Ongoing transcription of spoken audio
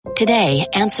Today,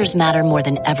 answers matter more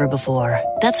than ever before.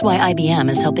 That's why IBM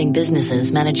is helping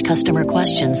businesses manage customer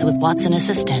questions with Watson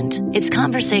Assistant. It's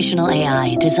conversational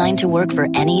AI designed to work for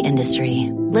any industry.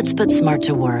 Let's put smart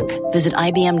to work. Visit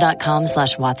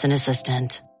IBM.com/Watson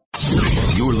Assistant.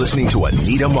 You're listening to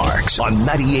Anita Marks on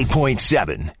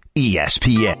 98.7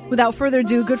 ESPN. Without further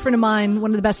ado, good friend of mine,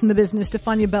 one of the best in the business,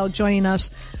 Stephania Bell, joining us.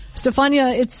 Stephania,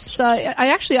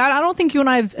 I don't think you and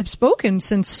I have spoken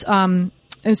since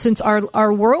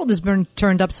our world has been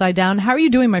turned upside down. How are you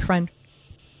doing, my friend?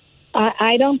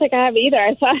 I don't think I have either.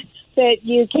 I thought that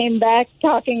you came back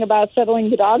talking about settling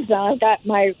the dogs down. I've got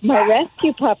my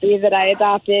rescue puppy that I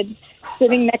adopted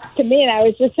sitting next to me, and I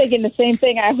was just thinking the same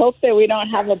thing. I hope that we don't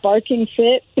have a barking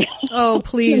fit. Oh,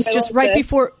 please. Just right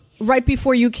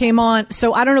before you came on.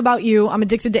 So I don't know about you. I'm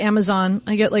addicted to Amazon.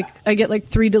 I get like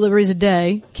 3 deliveries a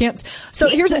day. Here's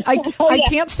it. I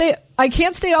can't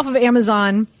stay off of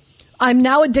Amazon. I'm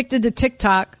now addicted to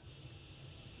TikTok.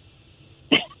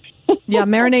 Yeah,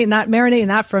 marinating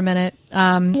that for a minute.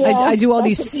 I do all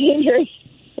these.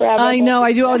 I know.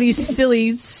 I do all these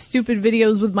silly, stupid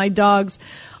videos with my dogs.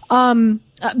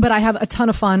 But I have a ton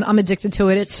of fun. I'm addicted to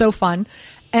it. It's so fun.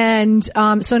 And,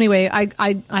 so anyway,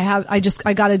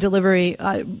 I got a delivery,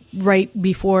 right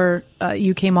before,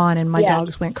 you came on, and my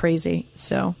dogs went crazy.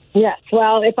 So. Yes.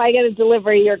 Well, if I get a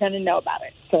delivery, you're going to know about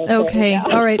it. So okay.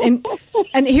 All right.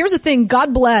 And here's the thing.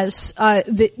 God bless,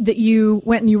 that you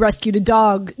went and you rescued a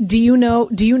dog. Do you know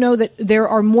that there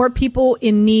are more people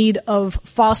in need of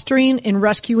fostering and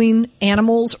rescuing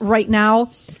animals right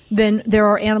now than there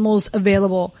are animals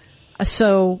available?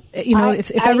 So,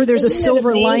 if ever there's a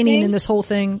silver lining in this whole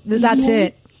thing, that's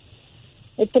it.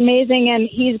 It's amazing. And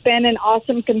he's been an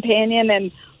awesome companion,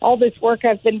 and all this work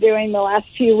I've been doing the last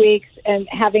few weeks and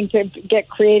having to get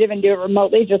creative and do it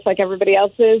remotely just like everybody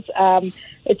else is.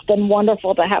 It's been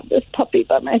wonderful to have this puppy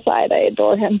by my side. I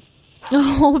adore him.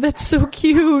 Oh, that's so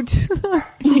cute.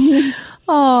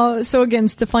 Oh, so again,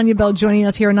 Stephania Bell joining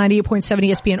us here on 98.7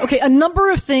 ESPN. Okay. A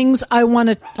number of things I want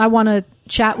to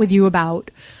chat with you about.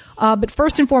 But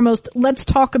first and foremost, let's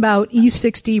talk about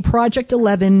E60 Project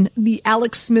 11, the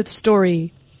Alex Smith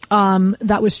story,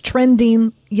 that was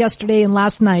trending yesterday and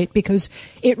last night, because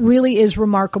it really is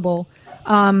remarkable.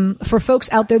 For folks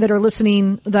out there that are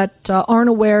listening that aren't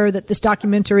aware that this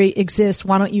documentary exists,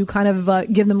 why don't you kind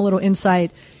of give them a little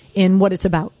insight in what it's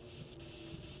about?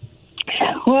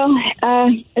 Well,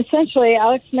 essentially,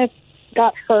 Alex Smith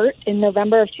got hurt in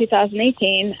November of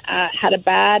 2018, had a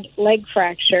bad leg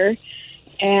fracture.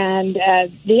 And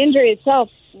the injury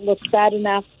itself looks bad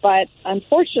enough, but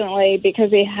unfortunately, because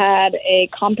he had a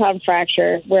compound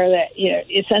fracture where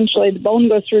essentially the bone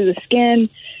goes through the skin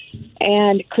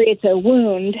and creates a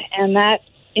wound, and that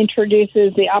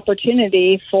introduces the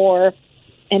opportunity for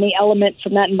any element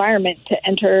from that environment to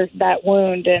enter that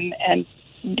wound. And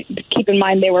keep in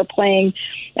mind, they were playing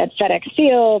at FedEx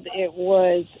Field. It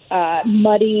was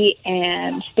muddy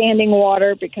and standing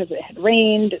water because it had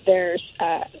rained. There's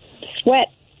sweat,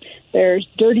 there's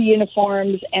dirty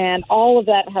uniforms, and all of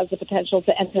that has the potential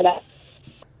to enter that.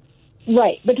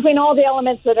 Right. Between all the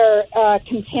elements that are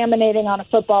contaminating on a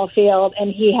football field,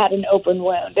 and he had an open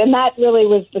wound. And that really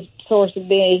was the source of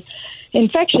the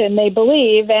infection, they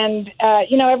believe. And,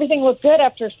 everything looked good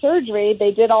after surgery.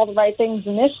 They did all the right things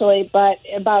initially, but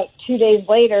about 2 days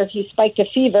later, he spiked a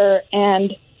fever,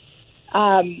 and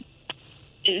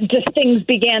just things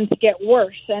began to get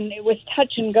worse. And it was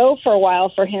touch and go for a while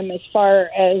for him as far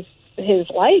as his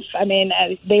life. I mean,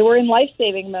 they were in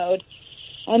life-saving mode.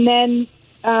 And then,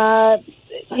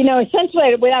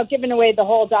 essentially, without giving away the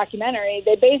whole documentary,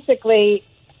 they basically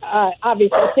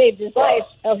obviously saved his life.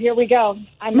 Oh, here we go.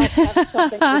 I must have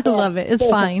something to I love it. It's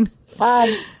fine.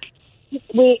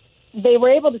 They were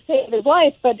able to save his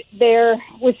life, but there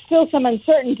was still some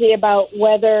uncertainty about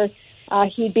whether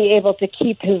he'd be able to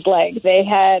keep his leg. They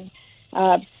had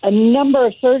a number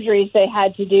of surgeries they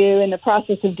had to do in the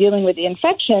process of dealing with the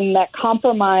infection that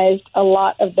compromised a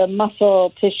lot of the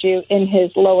muscle tissue in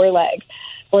his lower leg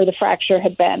where the fracture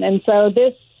had been. And so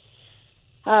this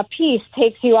piece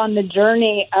takes you on the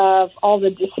journey of all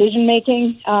the decision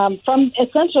making from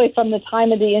the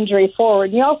time of the injury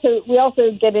forward. We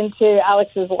also get into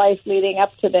Alex's life leading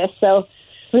up to this. So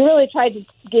we really tried to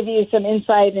give you some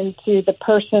insight into the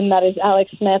person that is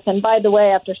Alex Smith. And by the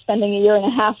way, after spending a year and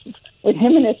a half with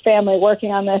him and his family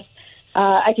working on this,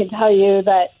 I can tell you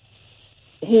that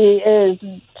he is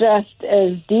just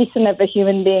as decent of a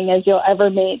human being as you'll ever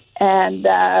meet, and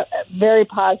very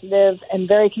positive and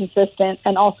very consistent,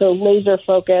 and also laser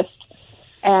focused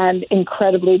and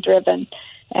incredibly driven.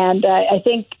 And I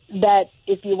think that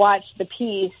if you watch the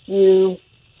piece, you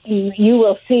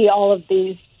will see all of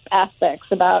these aspects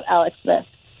about Alex Smith.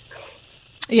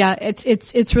 Yeah,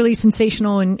 it's really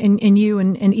sensational, and you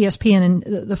and ESPN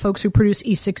and the folks who produce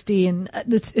E60, and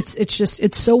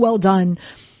it's so well done.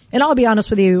 And I'll be honest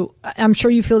with you, I'm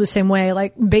sure you feel the same way.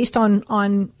 Like, based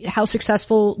on how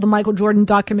successful the Michael Jordan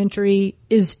documentary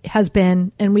has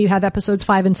been, and we have episodes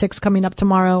 5 and 6 coming up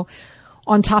tomorrow,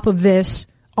 on top of this,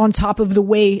 on top of the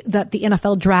way that the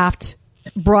NFL draft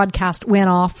broadcast went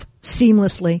off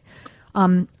seamlessly.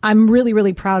 I'm really,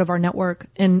 really proud of our network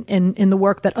and the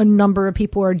work that a number of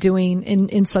people are doing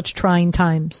in such trying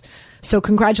times. So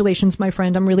congratulations, my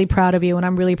friend. I'm really proud of you, and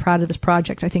I'm really proud of this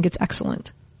project. I think it's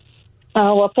excellent.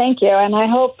 Oh, well, thank you. And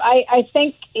I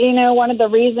think, one of the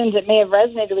reasons it may have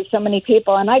resonated with so many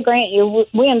people, and I grant you,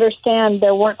 we understand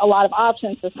there weren't a lot of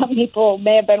options. So some people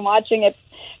may have been watching it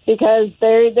because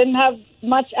they didn't have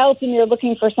much else and you're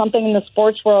looking for something in the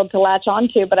sports world to latch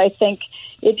onto. But I think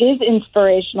it is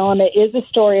inspirational, and it is a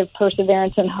story of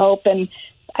perseverance and hope. And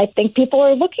I think people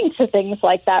are looking for things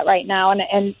like that right now. And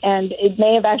it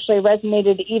may have actually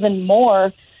resonated even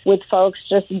more with folks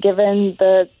just given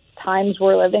the times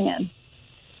we're living in.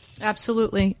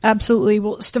 Absolutely. Absolutely.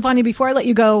 Well, Stephania, before I let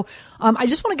you go, I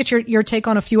just want to get your take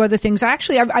on a few other things.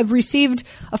 Actually, I've received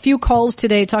a few calls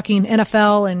today talking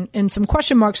NFL and some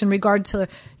question marks in regard to,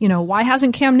 why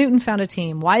hasn't Cam Newton found a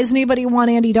team? Why does anybody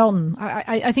want Andy Dalton?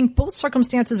 I think both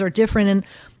circumstances are different. And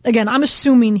again, I'm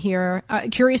assuming here,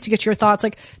 curious to get your thoughts.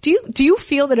 Like, do you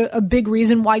feel that a big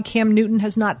reason why Cam Newton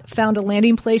has not found a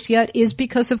landing place yet is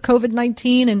because of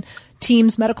COVID-19 and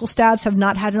teams, medical staffs have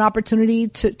not had an opportunity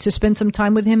to spend some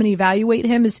time with him and evaluate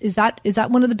him? Is that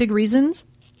one of the big reasons?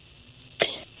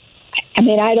 I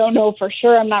mean, I don't know for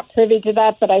sure. I'm not privy to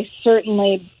that, but I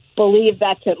certainly believe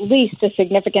that's at least a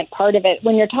significant part of it.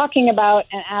 When you're talking about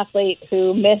an athlete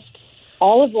who missed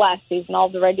all of last season, all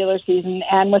of the regular season,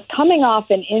 and was coming off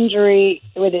an injury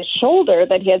with his shoulder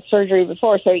that he had surgery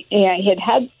before. So, he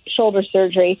had shoulder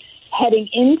surgery. Heading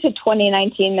into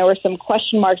 2019, there were some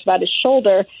question marks about his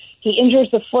shoulder. He injures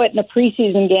the foot in a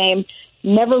preseason game,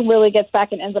 never really gets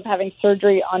back and ends up having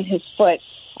surgery on his foot.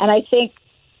 And I think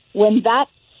when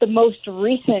that's the most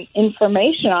recent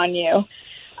information on you,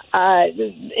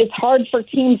 it's hard for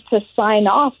teams to sign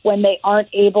off when they aren't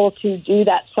able to do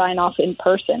that sign off in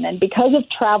person. And because of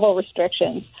travel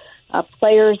restrictions,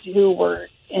 players who were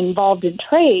involved in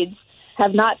trades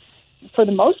have not, for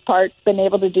the most part, been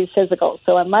able to do physicals.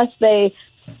 So unless they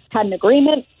had an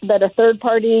agreement that a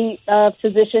third-party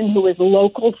physician who was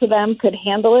local to them could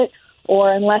handle it,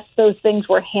 or unless those things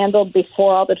were handled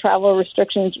before all the travel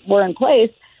restrictions were in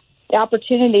place, the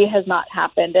opportunity has not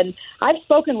happened. And I've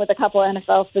spoken with a couple of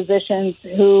NFL physicians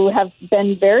who have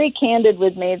been very candid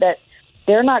with me that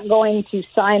they're not going to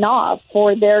sign off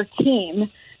for their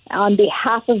team on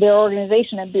behalf of their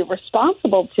organization and be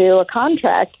responsible to a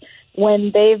contract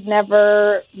when they've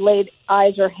never laid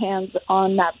eyes or hands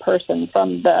on that person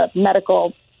from the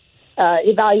medical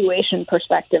evaluation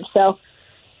perspective. So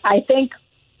I think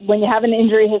when you have an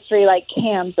injury history like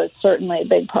Cam's, that's certainly a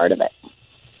big part of it.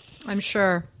 I'm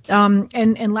sure.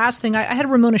 And last thing, I had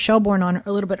Ramona Shelbourne on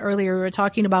a little bit earlier. We were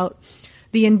talking about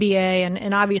the NBA,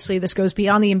 and obviously this goes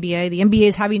beyond the NBA. The NBA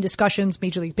is having discussions.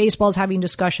 Major League Baseball is having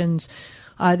discussions.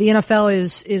 The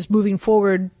NFL is moving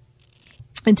forward,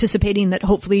 anticipating that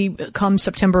hopefully come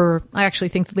September, I actually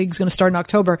think the league's going to start in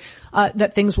October,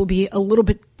 that things will be a little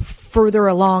bit further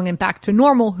along and back to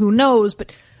normal. Who knows?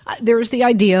 But there's the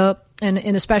idea, and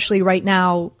especially right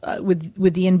now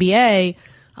with the NBA,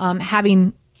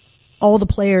 having all the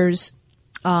players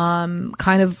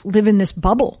kind of live in this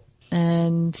bubble.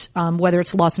 And whether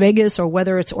it's Las Vegas or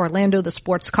whether it's Orlando, the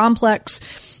sports complex,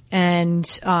 and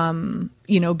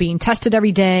being tested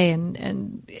every day,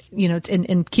 and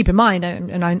keep in mind,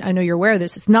 and I know you're aware of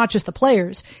this, it's not just the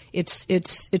players, it's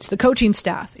the coaching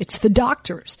staff, it's the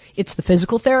doctors, it's the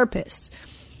physical therapists.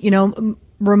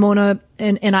 Ramona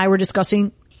and I were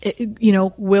discussing,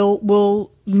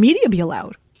 will media be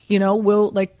allowed?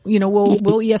 Will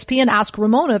ESPN ask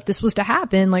Ramona if this was to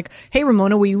happen? Like, hey,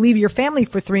 Ramona, will you leave your family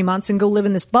for 3 months and go live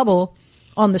in this bubble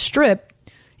on the Strip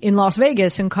in Las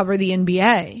Vegas and cover the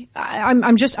NBA?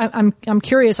 I'm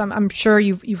curious. I'm sure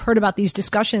you've heard about these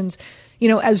discussions.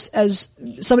 As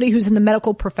somebody who's in the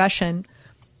medical profession,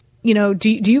 do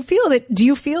you feel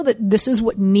that this is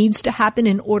what needs to happen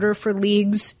in order for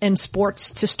leagues and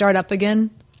sports to start up again?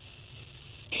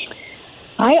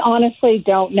 I honestly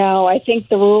don't know. I think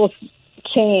the rules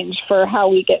change for how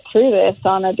we get through this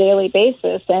on a daily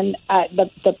basis. And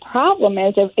the problem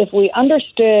is if we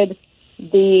understood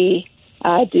the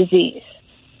disease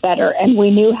better and we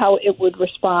knew how it would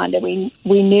respond and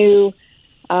we knew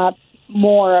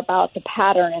more about the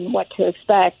pattern and what to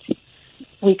expect,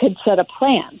 we could set a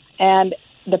plan. And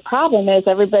the problem is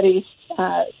everybody's,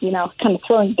 kind of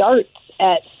throwing darts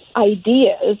at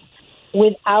ideas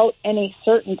without any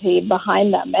certainty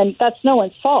behind them. And that's no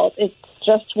one's fault. It's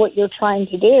just what you're trying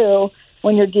to do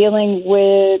when you're dealing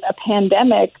with a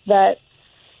pandemic that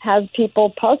has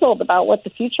people puzzled about what the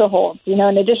future holds. In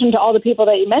addition to all the people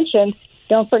that you mentioned,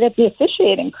 don't forget the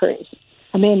officiating crews.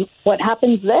 I mean, what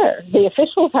happens there? The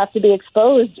officials have to be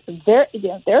exposed. They're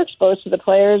exposed to the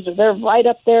players. They're right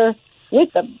up there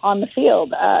with them on the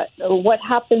field. What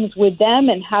happens with them,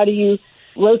 and how do you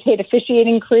rotate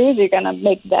officiating crews? You're going to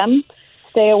make them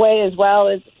stay away as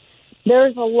well.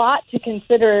 There's a lot to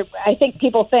consider. I think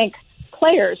people think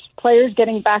players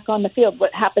getting back on the field,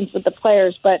 what happens with the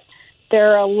players, but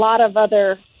there are a lot of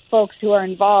other folks who are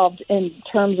involved in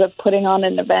terms of putting on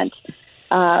an event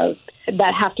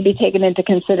that have to be taken into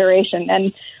consideration.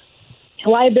 And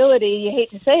liability, you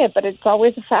hate to say it, but it's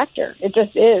always a factor. It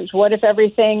just is. What if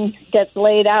everything gets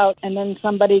laid out and then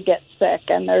somebody gets sick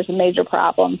and there's a major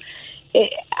problem?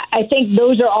 I think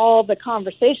those are all the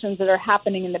conversations that are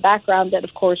happening in the background that,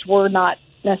 of course, we're not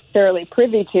necessarily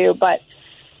privy to, but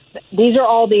these are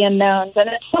all the unknowns. And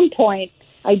at some point,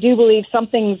 I do believe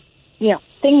things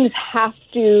have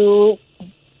to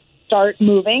start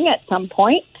moving at some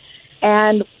point.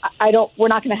 And we're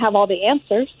not going to have all the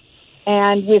answers.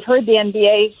 And we've heard the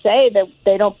NBA say that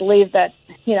they don't believe that,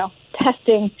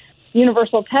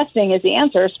 universal testing is the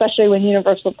answer, especially when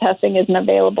universal testing isn't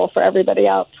available for everybody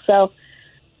else. So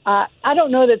I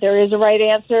don't know that there is a right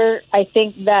answer. I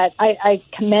think that I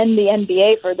commend the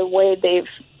NBA for the way they've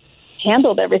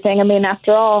handled everything. I mean,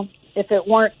 after all, if it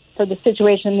weren't for the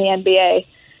situation in the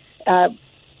NBA,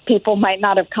 people might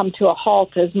not have come to a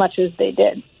halt as much as they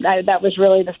did. That was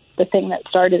really the thing that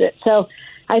started it. So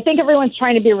I think everyone's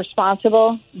trying to be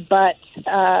responsible, but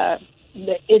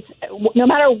it's no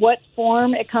matter what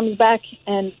form it comes back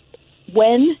and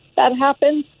when that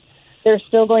happens, there's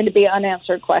still going to be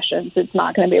unanswered questions. It's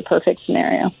not going to be a perfect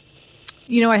scenario.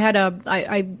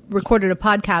 I recorded a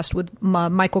podcast with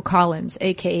Michael Collins,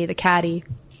 aka the Caddy.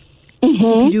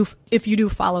 Mm-hmm. If you do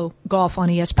follow golf on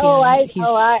ESPN, I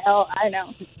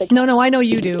know. No, I know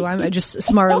you do. I'm just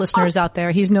smarter listeners out there.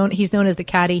 He's known as the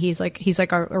Caddy. He's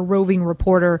like a roving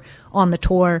reporter on the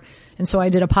tour. And so I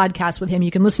did a podcast with him. You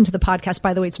can listen to the podcast.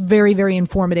 By the way, it's very, very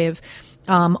informative.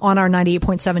 On our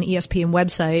 98.7 ESPN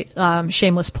website.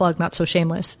 Shameless plug, not so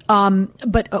shameless.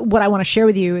 But what I want to share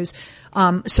with you is,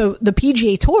 so the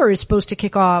PGA Tour is supposed to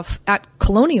kick off at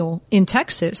Colonial in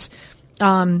Texas,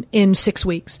 in 6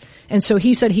 weeks. And so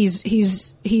he said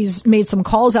he's made some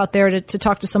calls out there to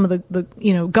talk to some of the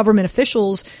government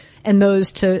officials and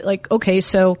those to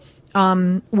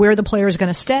where are the players going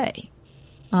to stay?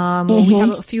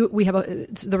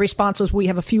 The response was, we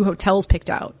have a few hotels picked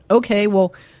out. Okay,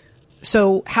 well,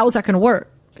 so how's that going to work?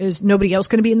 Is nobody else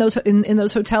going to be in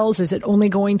those hotels? Is it only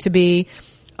going to be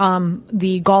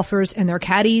the golfers and their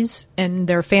caddies and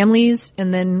their families?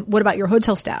 And then what about your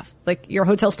hotel staff? Like, your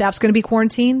hotel staff's going to be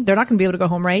quarantined. They're not going to be able to go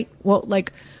home, right? Well,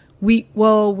 we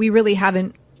really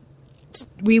haven't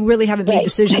made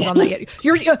decisions on that yet.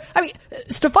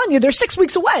 Stefania, they're 6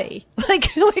 weeks away. Like,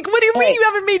 what do you mean you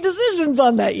haven't made decisions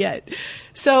on that yet?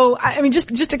 So,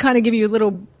 just to kind of give you a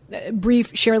little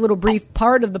brief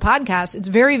part of the podcast, it's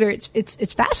very, very,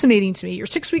 it's fascinating to me. You're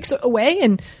 6 weeks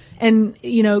away and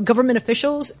government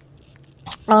officials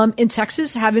in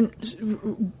Texas haven't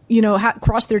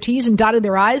crossed their T's and dotted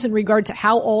their I's in regard to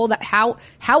how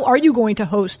are you going to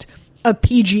host a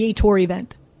PGA Tour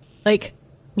event? Like,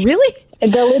 really?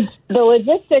 The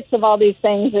logistics of all these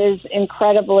things is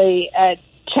incredibly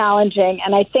challenging,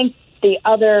 and I think the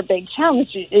other big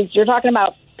challenge is you're talking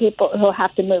about people who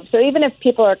have to move. So even if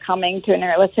people are coming to an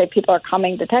area, let's say people are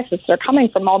coming to Texas, they're coming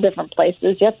from all different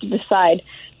places. You have to decide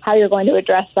how you're going to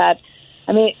address that.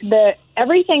 I mean,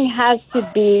 everything has to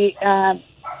be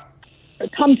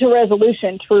come to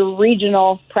resolution through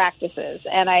regional practices,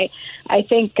 and I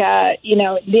think the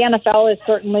NFL is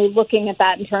certainly looking at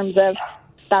that in terms of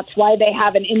that's why they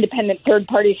have an independent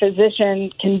third-party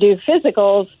physician can do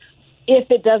physicals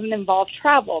if it doesn't involve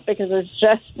travel, because there's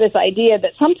just this idea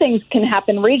that some things can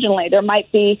happen regionally. There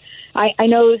might be, I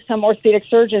know some orthopedic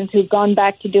surgeons who've gone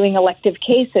back to doing elective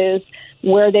cases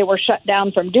where they were shut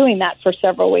down from doing that for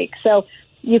several weeks. So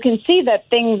you can see that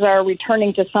things are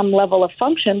returning to some level of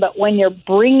function, but when you're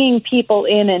bringing people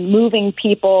in and moving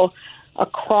people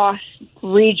across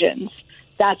regions,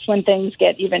 that's when things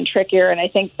get even trickier. And I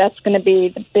think that's going to be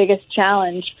the biggest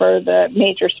challenge for the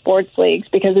major sports leagues,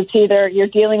 because it's either you're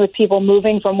dealing with people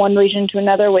moving from one region to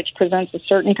another, which presents a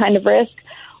certain kind of risk,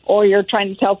 or you're trying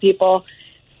to tell people,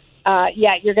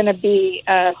 you're going to be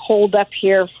holed up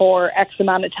here for X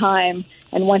amount of time,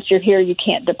 and once you're here, you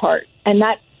can't depart. And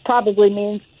that probably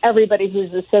means everybody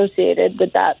who's associated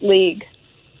with that league.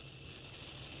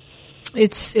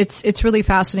 It's really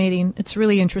fascinating. It's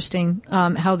really interesting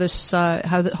how this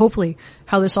hopefully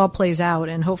how this all plays out,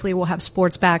 and hopefully we'll have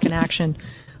sports back in action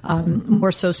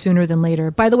more so sooner than later.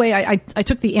 By the way, I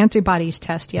took the antibodies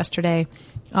test yesterday.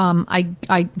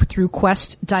 I through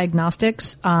Quest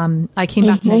Diagnostics. I came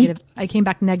back negative. I came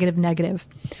back negative.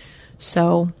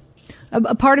 So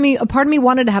a part of me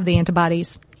wanted to have the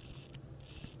antibodies.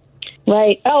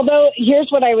 Right. Although here's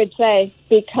what I would say,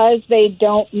 because they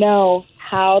don't know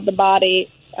how the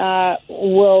body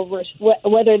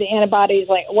whether the antibodies,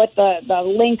 like what the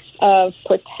length of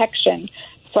protection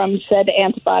from said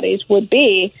antibodies would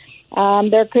be,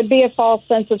 there could be a false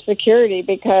sense of security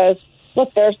because,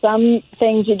 look, there are some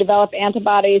things you develop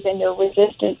antibodies and you're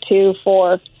resistant to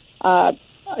for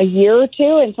a year or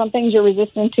two, and some things you're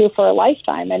resistant to for a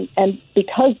lifetime. And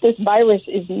because this virus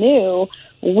is new,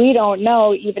 we don't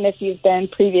know, even if you've been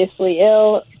previously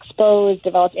ill, exposed,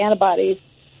 developed antibodies,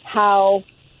 how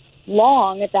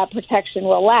long that protection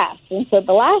will last. And so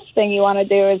the last thing you want to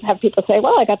do is have people say,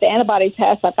 well, I got the antibody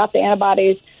test, I've got the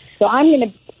antibodies, so I'm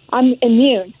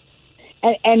immune.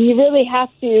 And you really have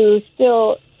to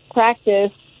still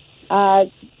practice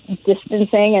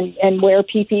distancing and wear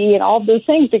PPE and all of those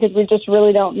things, because we just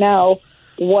really don't know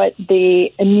what the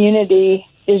immunity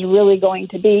is really going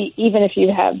to be, even if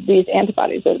you have these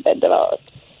antibodies that have been developed.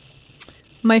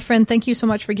 My friend, thank you so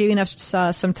much for giving us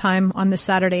some time on this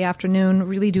Saturday afternoon.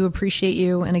 Really do appreciate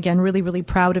you. And again, really, really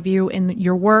proud of you and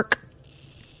your work.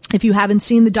 If you haven't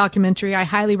seen the documentary, I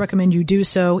highly recommend you do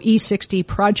so. E60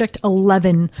 Project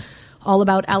 11, all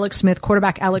about Alex Smith,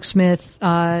 quarterback Alex Smith,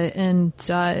 and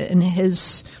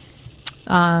his,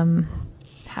 journey,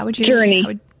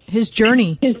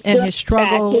 and his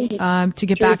struggle, to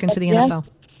get back into the NFL.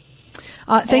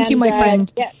 Thank you, my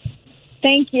friend. Yeah.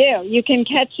 Thank you. You can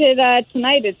catch it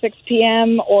tonight at 6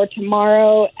 p.m. or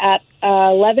tomorrow at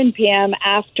 11 p.m.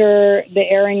 after the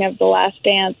airing of The Last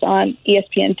Dance on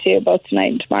ESPN2, both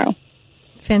tonight and tomorrow.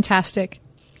 Fantastic.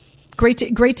 Great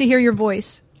to hear your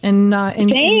voice. And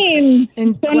Same.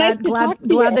 And so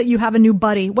glad that you have a new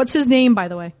buddy. What's his name, by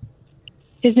the way?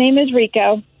 His name is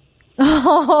Rico.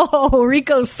 Oh,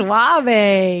 Rico Suave.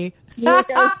 Rico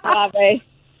Suave.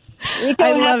 Rico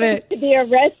happened to be a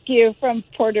rescue from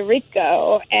Puerto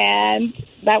Rico, and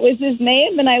that was his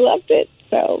name, and I loved it.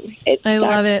 So I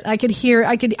love it. I could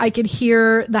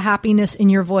hear the happiness in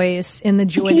your voice and the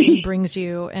joy that he brings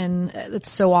you, and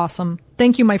it's so awesome.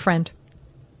 Thank you, my friend.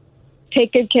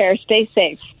 Take good care. Stay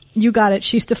safe. You got it.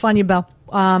 She's Stephania Bell.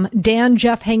 Dan,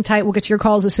 Jeff, hang tight. We'll get to your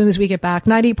calls as soon as we get back.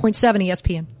 98.7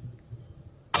 ESPN.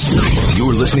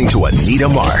 You're listening to Anita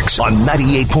Marks on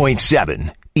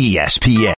 98.7 ESPN.